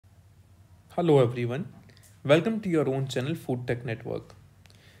Hello everyone, welcome to your own channel Food Tech Network.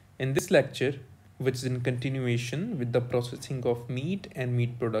 In this lecture, which is in continuation with the processing of meat and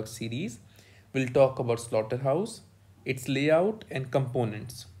meat products series, we'll talk about slaughterhouse, its layout and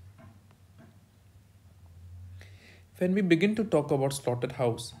components. When we begin to talk about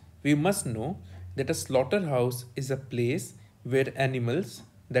slaughterhouse, we must know that a slaughterhouse is a place where animals,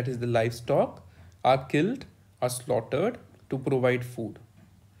 that is the livestock, are killed or slaughtered to provide food.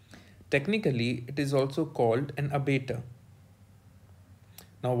 Technically, it is also called an abater.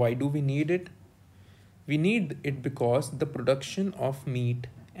 Now, why do we need it? We need it because the production of meat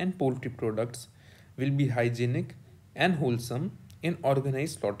and poultry products will be hygienic and wholesome in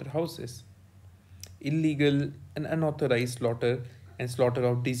organized slaughterhouses. Illegal and unauthorized slaughter and slaughter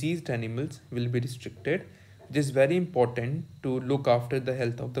of diseased animals will be restricted, which is very important to look after the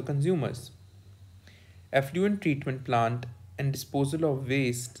health of the consumers. Effluent treatment plant and disposal of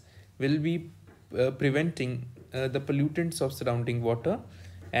waste will be preventing the pollutants of surrounding water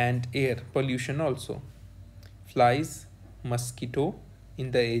and air pollution also. Flies, mosquito in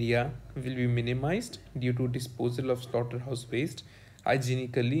the area will be minimized due to disposal of slaughterhouse waste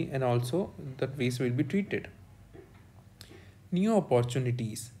hygienically, and also that waste will be treated. New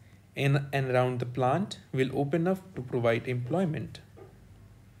opportunities in and around the plant will open up to provide employment.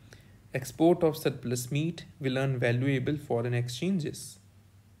 Export of surplus meat will earn valuable foreign exchanges.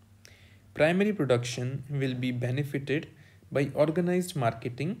 Primary production will be benefited by organized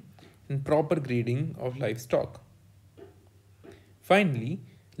marketing and proper grading of livestock. Finally,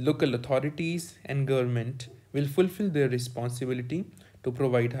 local authorities and government will fulfill their responsibility to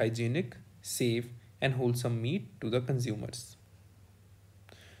provide hygienic, safe, and wholesome meat to the consumers.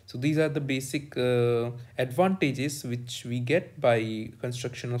 So these are the basic advantages which we get by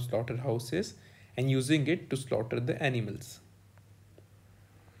construction of slaughterhouses and using it to slaughter the animals.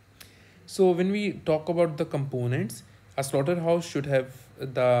 So when we talk about the components, a slaughterhouse should have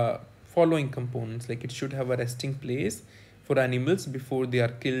the following components, like it should have a resting place for animals before they are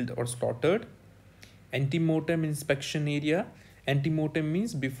killed or slaughtered, antemortem inspection area. Antemortem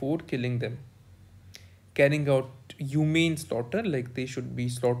means before killing them. Carrying out humane slaughter, like they should be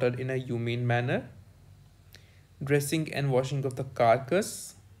slaughtered in a humane manner. Dressing and washing of the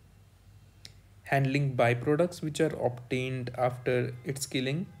carcass. Handling byproducts which are obtained after its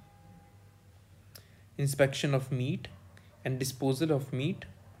killing. Inspection of meat and disposal of meat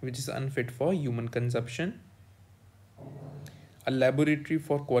which is unfit for human consumption. A laboratory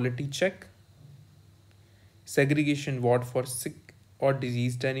for quality check. Segregation ward for sick or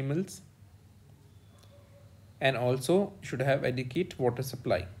diseased animals, and also should have adequate water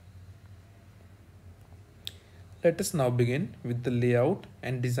supply. Let us now begin with the layout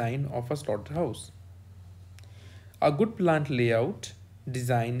and design of a slaughterhouse. A good plant layout,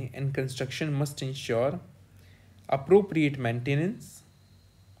 design and construction must ensure appropriate maintenance,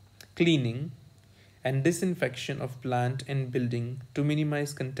 cleaning and disinfection of plant and building to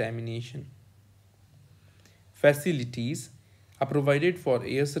minimize contamination. Facilities are provided for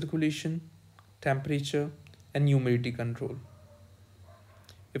air circulation, temperature and humidity control.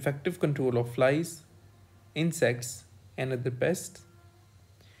 Effective control of flies, insects and other pests.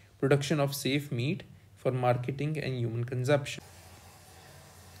 Production of safe meat for marketing and human consumption.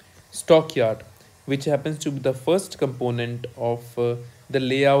 Stockyard, which happens to be the first component of the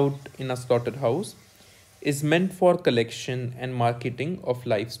layout in a slaughterhouse, is meant for collection and marketing of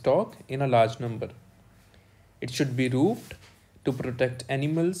livestock in a large number. It should be roofed to protect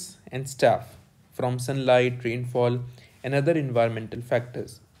animals and staff from sunlight, rainfall, and other environmental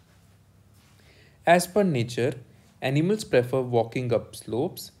factors. As per nature, animals prefer walking up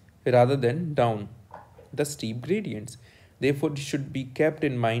slopes rather than down the steep gradients. Therefore, it should be kept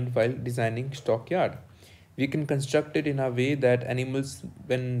in mind while designing stockyard. We can construct it in a way that animals,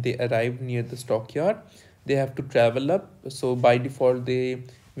 when they arrive near the stockyard, they have to travel up. So by default, they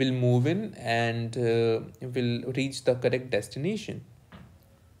will move in and will reach the correct destination.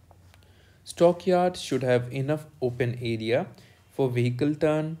 Stockyard should have enough open area for vehicle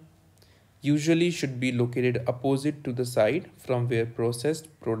turn. Usually should be located opposite to the side from where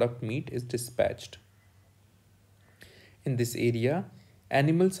processed product meat is dispatched. In this area,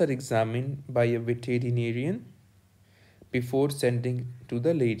 animals are examined by a veterinarian before sending to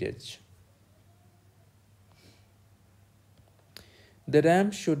the layage. The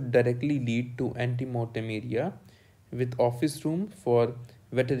ramp should directly lead to antemortem area with office room for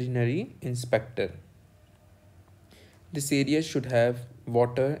veterinary inspector. This area should have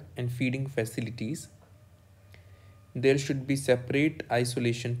water and feeding facilities. There should be separate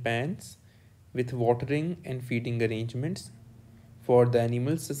isolation pans with watering and feeding arrangements for the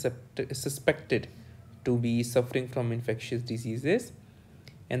animals suspected to be suffering from infectious diseases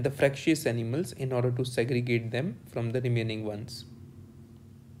and the fractious animals in order to segregate them from the remaining ones.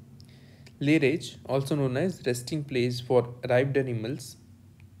 Lairage, also known as resting place for arrived animals,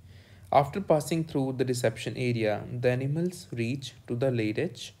 after passing through the reception area, the animals reach to the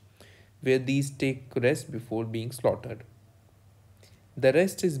lairage where these take rest before being slaughtered. The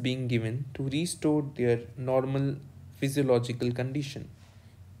rest is being given to restore their normal physiological condition.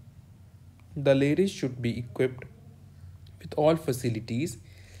 The lairage should be equipped with all facilities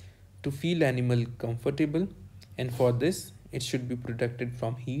to feel animal comfortable, and for this it should be protected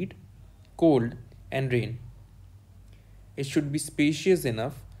from heat, cold and rain. It should be spacious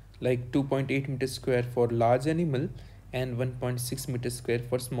enough, like 2.8 meters square for large animal and 1.6 meters square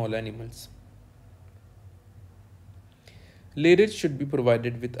for small animals. Lairage should be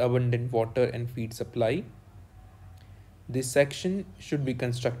provided with abundant water and feed supply. This section should be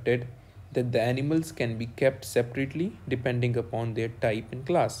constructed that the animals can be kept separately depending upon their type and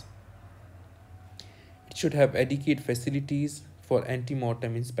class. It should have adequate facilities for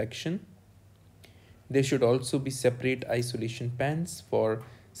anti-mortem inspection. There should also be separate isolation pans for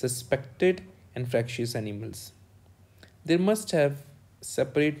suspected and fractious animals. There must have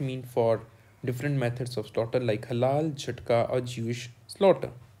separate mean for different methods of slaughter like halal, jhatka or Jewish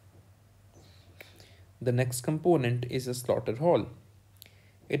slaughter. The next component is a slaughter hall.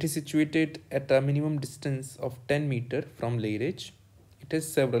 It is situated at a minimum distance of 10 meter from lairage. It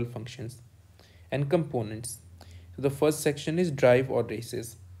has several functions and components. So the first section is drive or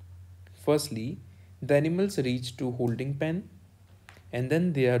races. Firstly, the animals reach to holding pen and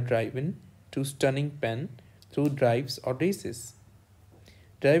then they are driven to stunning pen through drives or races.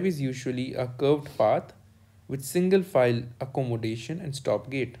 Drive is usually a curved path with single file accommodation and stop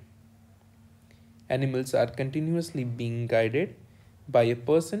gate. Animals are continuously being guided by a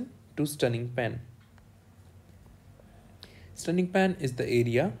person to stunning pen. Stunning pan is the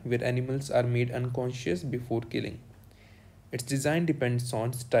area where animals are made unconscious before killing. Its design depends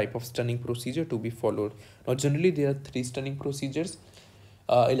on the type of stunning procedure to be followed. Now, generally, there are three stunning procedures.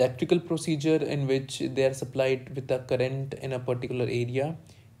 Electrical procedure, in which they are supplied with a current in a particular area.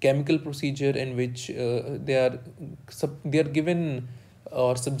 Chemical procedure, in which they are given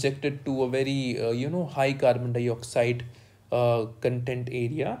or subjected to a very high carbon dioxide content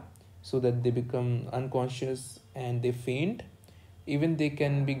area, so that they become unconscious and they faint. Even they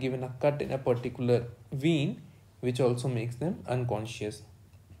can be given a cut in a particular vein, which also makes them unconscious.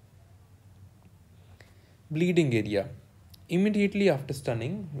 Bleeding area. Immediately after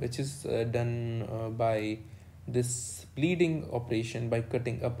stunning, which is done by this bleeding operation by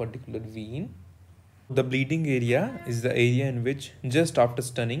cutting a particular vein. The bleeding area is the area in which just after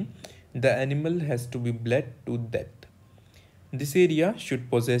stunning, the animal has to be bled to death. This area should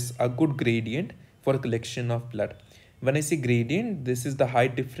possess a good gradient for collection of blood. When I say gradient, this is the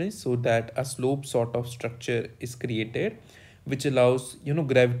height difference, so that a slope sort of structure is created which allows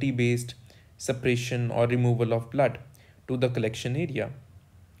gravity based suppression or removal of blood to the collection area.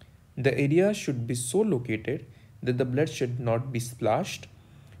 The area should be so located that the blood should not be splashed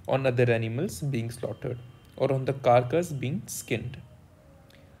on other animals being slaughtered or on the carcass being skinned.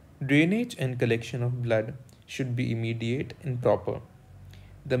 Drainage and collection of blood should be immediate and proper.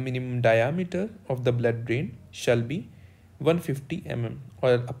 The minimum diameter of the blood drain shall be 150 mm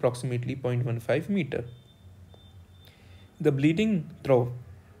or approximately 0.15 meter. The bleeding trough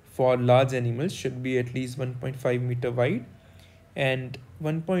for large animals should be at least 1.5 meter wide and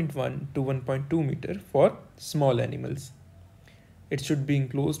 1.1 to 1.2 meter for small animals. It should be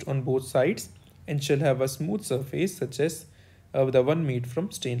enclosed on both sides and shall have a smooth surface such as the one made from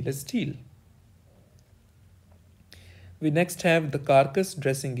stainless steel. We next have the carcass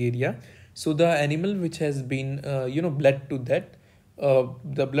dressing area. So the animal which has been bled to death,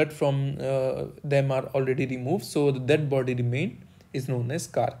 the blood from them are already removed, so the dead body remain is known as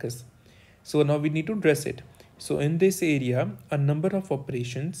carcass. So now we need to dress it. So in this area, a number of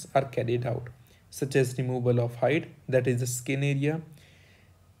operations are carried out, such as removal of hide, that is the skin area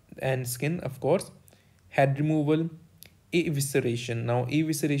and skin, of course, head removal, evisceration. Now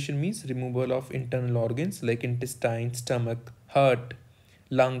evisceration means removal of internal organs like intestine, stomach, heart,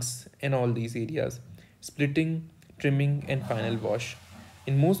 lungs and all these areas, splitting, trimming and final wash.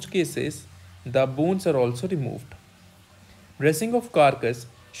 In most cases, the bones are also removed. Dressing of carcass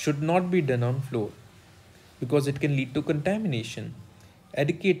should not be done on floor because it can lead to contamination.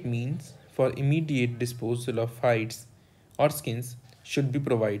 Adequate means for immediate disposal of hides or skins should be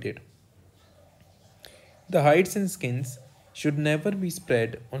provided. The hides and skins should never be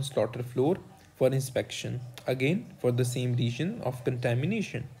spread on slaughter floor for inspection again for the same reason of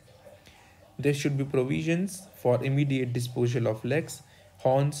contamination. There should be provisions for immediate disposal of legs,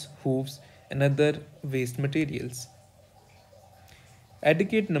 horns, hooves, and other waste materials.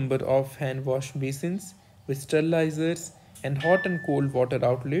 Adequate number of hand wash basins with sterilizers and hot and cold water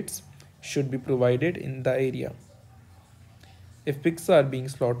outlets should be provided in the area. If pigs are being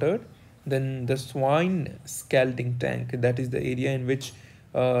slaughtered, then the swine scalding tank, that is the area in which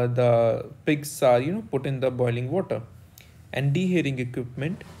the pigs are put in the boiling water, and dehairing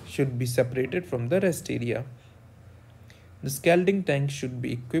equipment should be separated from the rest area. The scalding tank should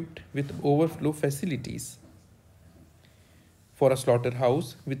be equipped with overflow facilities. For a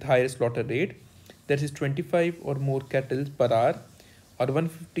slaughterhouse with higher slaughter rate, that is 25 or more cattle per hour or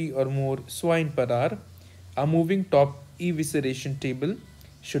 150 or more swine per hour, a moving top evisceration table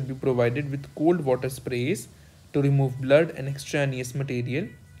should be provided with cold water sprays to remove blood and extraneous material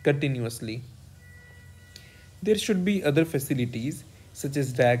continuously. There should be other facilities such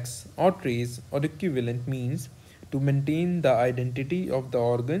as racks or trays or equivalent means to maintain the identity of the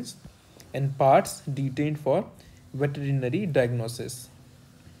organs and parts detained for veterinary diagnosis.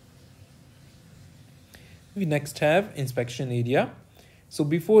 We next have inspection area. So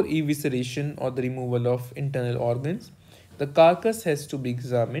before evisceration or the removal of internal organs, the carcass has to be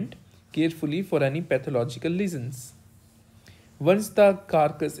examined carefully for any pathological lesions. Once the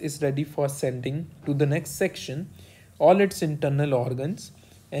carcass is ready for sending to the next section, all its internal organs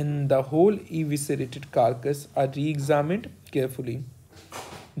and the whole eviscerated carcass are re-examined carefully.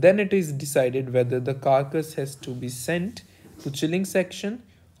 Then it is decided whether the carcass has to be sent to chilling section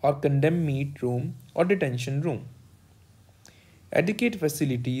or condemned meat room or detention room. Adequate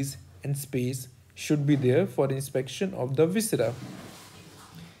facilities and space should be there for inspection of the viscera.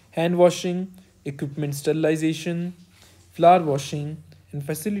 Hand washing, equipment sterilization, flour washing, and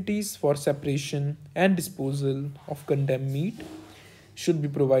facilities for separation and disposal of condemned meat should be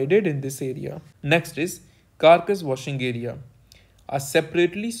provided in this area. Next is carcass washing area. A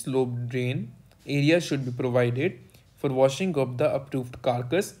separately sloped drain area should be provided for washing of the approved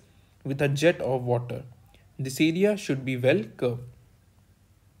carcass with a jet of water. This area should be well curved.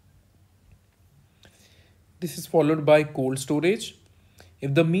 This is followed by cold storage.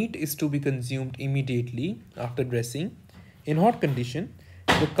 If the meat is to be consumed immediately after dressing, in hot condition,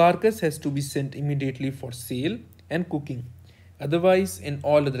 the carcass has to be sent immediately for sale and cooking. Otherwise, in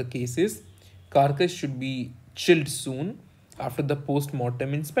all other cases, carcass should be chilled soon after the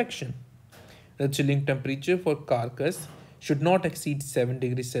post-mortem inspection. The chilling temperature for carcass should not exceed 7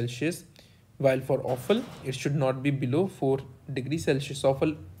 degrees Celsius, while for offal, it should not be below 4 degrees Celsius.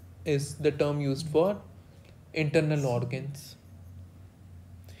 Offal is the term used for internal organs.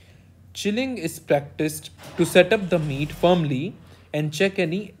 Chilling is practiced to set up the meat firmly and check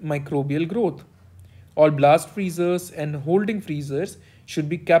any microbial growth. All blast freezers and holding freezers should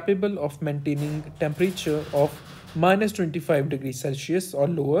be capable of maintaining temperature of minus 25 degrees Celsius or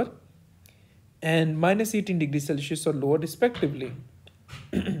lower and minus 18 degrees Celsius or lower respectively.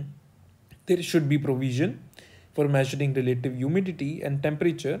 There should be provision for measuring relative humidity and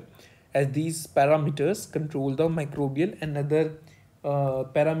temperature, as these parameters control the microbial and other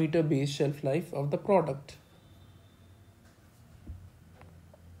parameter based shelf life of the product.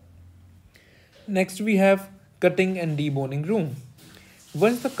 Next we have cutting and deboning room.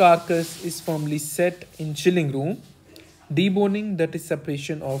 Once the carcass is firmly set in chilling room, deboning, that is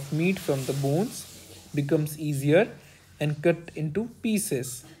separation of meat from the bones, becomes easier and cut into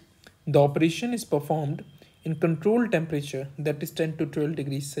pieces. The operation is performed in controlled temperature, that is 10 to 12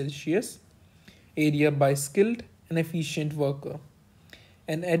 degrees Celsius area, by skilled and efficient worker.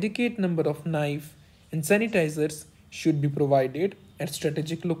 An adequate number of knife and sanitizers should be provided at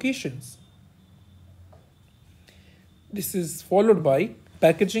strategic locations. This is followed by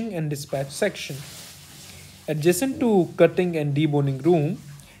packaging and dispatch section. Adjacent to cutting and deboning room,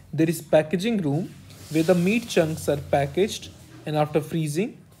 there is packaging room where the meat chunks are packaged and after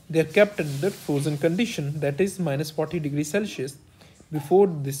freezing, they are kept under frozen condition, that is minus 40 degrees Celsius, before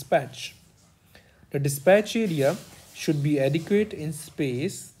dispatch. The dispatch area should be adequate in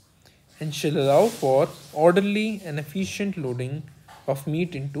space and shall allow for orderly and efficient loading of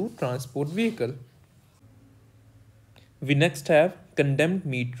meat into transport vehicle. We next have condemned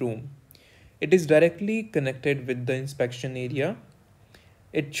meat room. It is directly connected with the inspection area.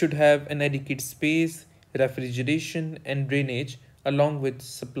 It should have an adequate space, refrigeration and drainage, along with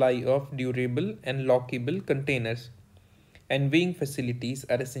supply of durable and lockable containers. And weighing facilities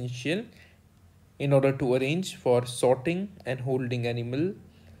are essential in order to arrange for sorting and holding animal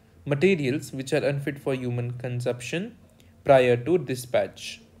materials which are unfit for human consumption prior to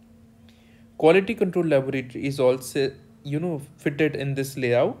dispatch. Quality control laboratory is also fitted in this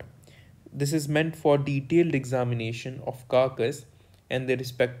layout. This is meant for detailed examination of carcass and their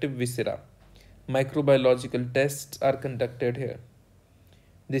respective viscera. Microbiological tests are conducted here.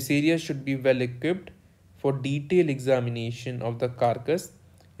 This area should be well equipped for detailed examination of the carcass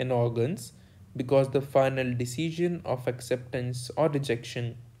and organs because the final decision of acceptance or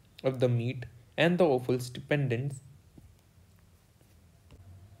rejection of the meat and the offals depends.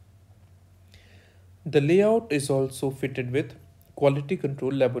 The layout is also fitted with quality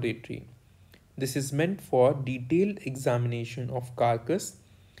control laboratory. This is meant for detailed examination of carcass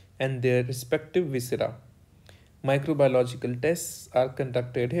and their respective viscera. Microbiological tests are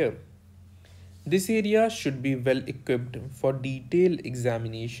conducted here. This area should be well equipped for detailed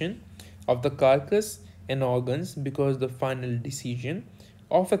examination of the carcass and organs because the final decision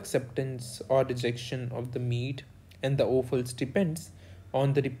of acceptance or rejection of the meat and the offals depends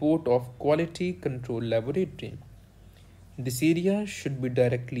on the report of quality control laboratory. This area should be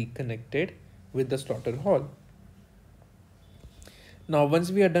directly connected with the slaughter hall. Now, once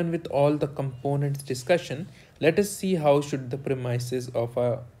we are done with all the components discussion, let us see how should the premises of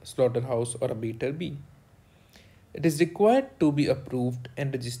a slaughterhouse or a baiter be. It is required to be approved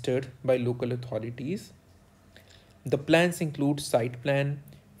and registered by local authorities. The plans include site plan,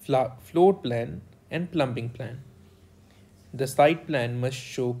 floor plan, and plumbing plan. The site plan must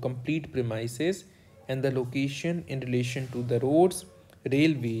show complete premises and the location in relation to the roads,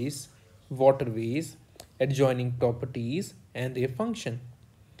 railways, waterways, adjoining properties and their function,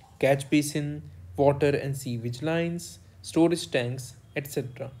 catch basin, water and sewage lines, storage tanks,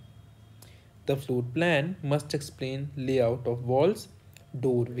 etc. The floor plan must explain layout of walls,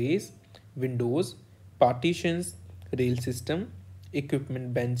 doorways, windows, partitions, rail system,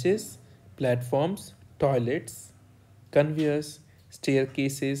 equipment benches, platforms, toilets, conveyors,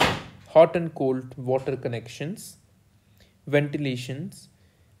 staircases, hot and cold water connections, ventilations,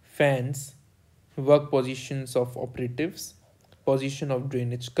 fans, work positions of operatives, position of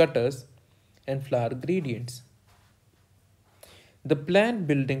drainage cutters, and floor gradients. The planned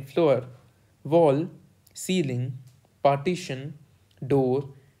building floor, wall, ceiling, partition, door,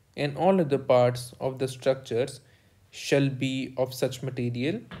 and all other parts of the structures shall be of such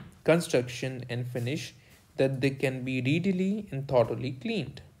material, construction, and finish that they can be readily and thoroughly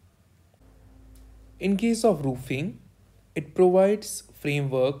cleaned. In case of roofing, it provides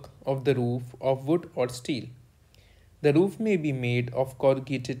framework of the roof of wood or steel. The roof may be made of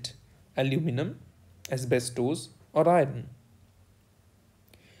corrugated aluminum, asbestos, or iron.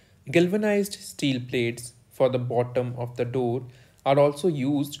 Galvanized steel plates for the bottom of the door are also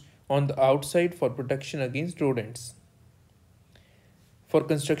used on the outside for protection against rodents. For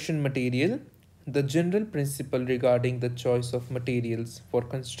construction material, the general principle regarding the choice of materials for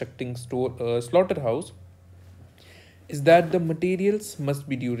constructing slaughterhouse is that the materials must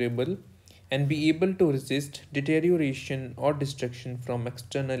be durable and be able to resist deterioration or destruction from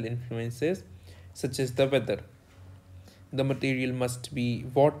external influences such as the weather. The material must be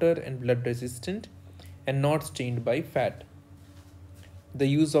water and blood resistant and not stained by fat. The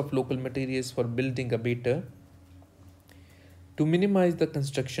use of local materials for building a baiter to minimize the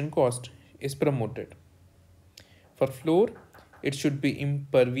construction cost is promoted. For floor, it should be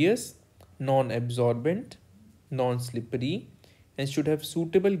impervious, non-absorbent, non-slippery, and should have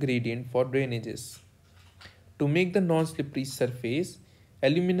suitable gradient for drainages. To make the non-slippery surface,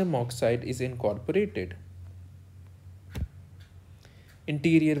 aluminum oxide is incorporated.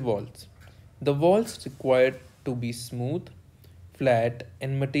 Interior walls. The walls required to be smooth, flat,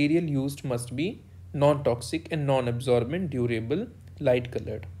 and material used must be non-toxic and non-absorbent, durable, light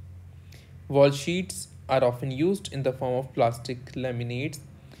colored. Wall sheets are often used in the form of plastic laminates,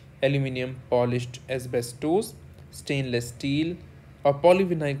 aluminum polished asbestos, stainless steel, or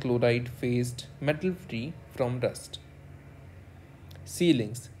polyvinyl chloride faced metal free from rust.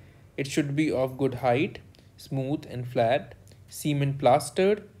 Ceilings. It should be of good height, smooth and flat, cement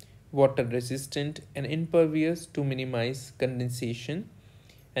plastered, water resistant and impervious to minimize condensation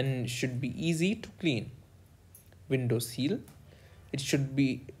and should be easy to clean. Window sill. It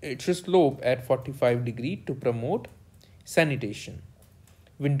should slope at 45 degree to promote sanitation.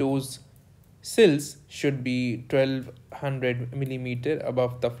 Windows sills should be 1200 millimeter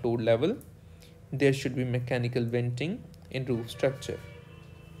above the floor level. There should be mechanical venting in roof structure.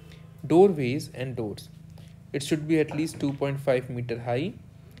 Doorways and doors. It should be at least 2.5 meter high,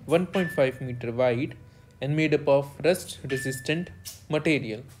 1.5 meter wide, and made up of rust resistant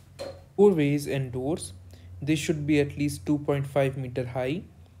material. Doorways and doors. They should be at least 2.5 meter high,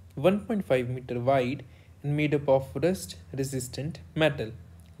 1.5 meter wide, and made up of rust resistant metal.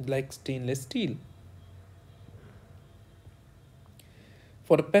 like stainless steel.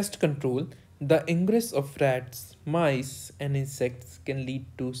 For pest control, the ingress of rats, mice, and insects can lead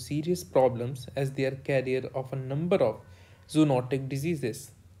to serious problems as they are carrier of a number of zoonotic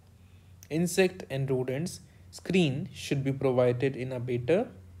diseases. Insect and rodents screen should be provided in a better.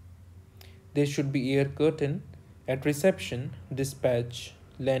 There should be air curtain at reception, dispatch,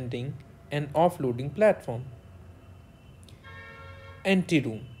 landing, and offloading platform.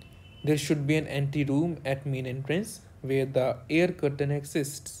 Anteroom. There should be an anteroom at main entrance where the air curtain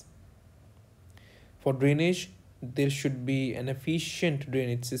exists. For drainage, there should be an efficient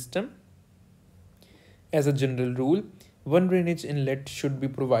drainage system. As a general rule, one drainage inlet should be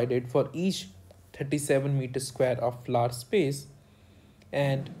provided for each 37 meter square of floor space,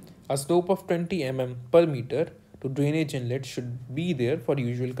 and a slope of 20 mm per meter to drainage inlet should be there for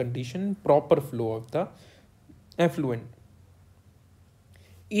usual condition proper flow of the effluent.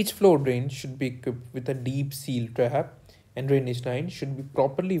 Each floor drain should be equipped with a deep seal trap, and drainage line should be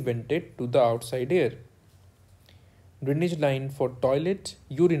properly vented to the outside air. Drainage line for toilet,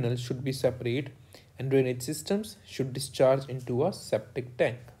 urinal should be separate, and drainage systems should discharge into a septic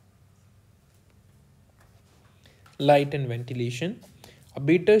tank. Light and ventilation. A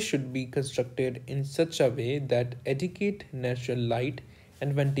baiter should be constructed in such a way that adequate natural light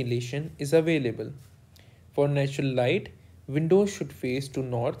and ventilation is available. For natural light, windows should face to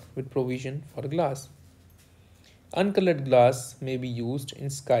north with provision for glass. Uncolored glass may be used in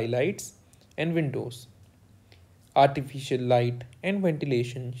skylights and windows. Artificial light and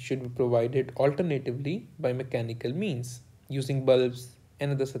ventilation should be provided alternatively by mechanical means using bulbs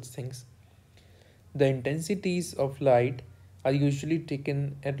and other such things. The intensities of light are usually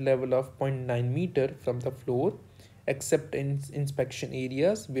taken at level of 0.9 meter from the floor except in inspection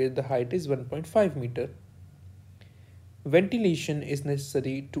areas where the height is 1.5 meter. Ventilation is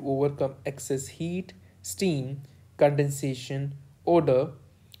necessary to overcome excess heat, steam, condensation, odor,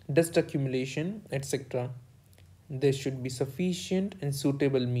 dust accumulation, etc. There should be sufficient and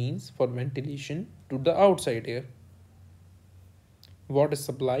suitable means for ventilation to the outside air. Water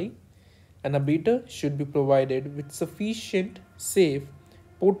supply. An abater should be provided with sufficient, safe,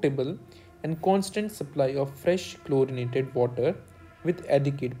 portable, and constant supply of fresh chlorinated water with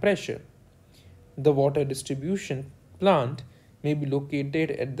adequate pressure. The water distribution plant may be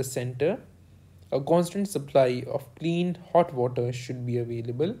located at the center. A constant supply of clean hot water should be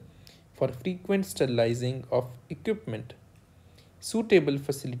available for frequent sterilizing of equipment. Suitable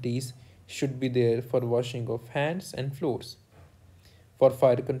facilities should be there for washing of hands and floors. For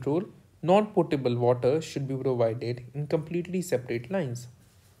fire control, non-potable water should be provided in completely separate lines.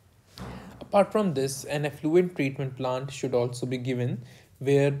 Apart from this, an effluent treatment plant should also be given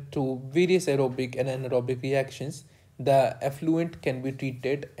where through various aerobic and anaerobic reactions the effluent can be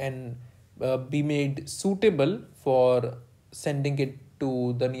treated and be made suitable for sending it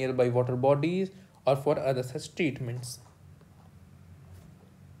to the nearby water bodies or for other such treatments.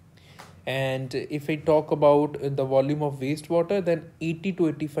 And if I talk about the volume of wastewater, then 80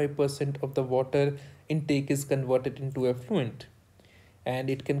 to 85% of the water intake is converted into effluent. And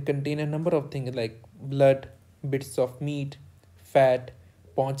it can contain a number of things like blood, bits of meat, fat,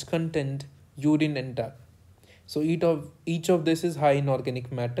 paunch content, urine, and duct. So each of this is high in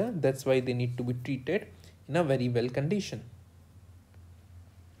organic matter. That's why they need to be treated in a very well condition.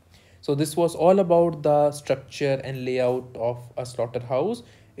 So this was all about the structure and layout of a slaughterhouse,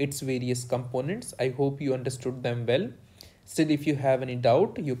 its various components. I hope you understood them well. Still, if you have any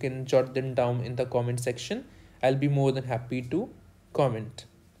doubt, you can jot them down in the comment section. I'll be more than happy to comment.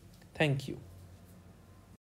 Thank you.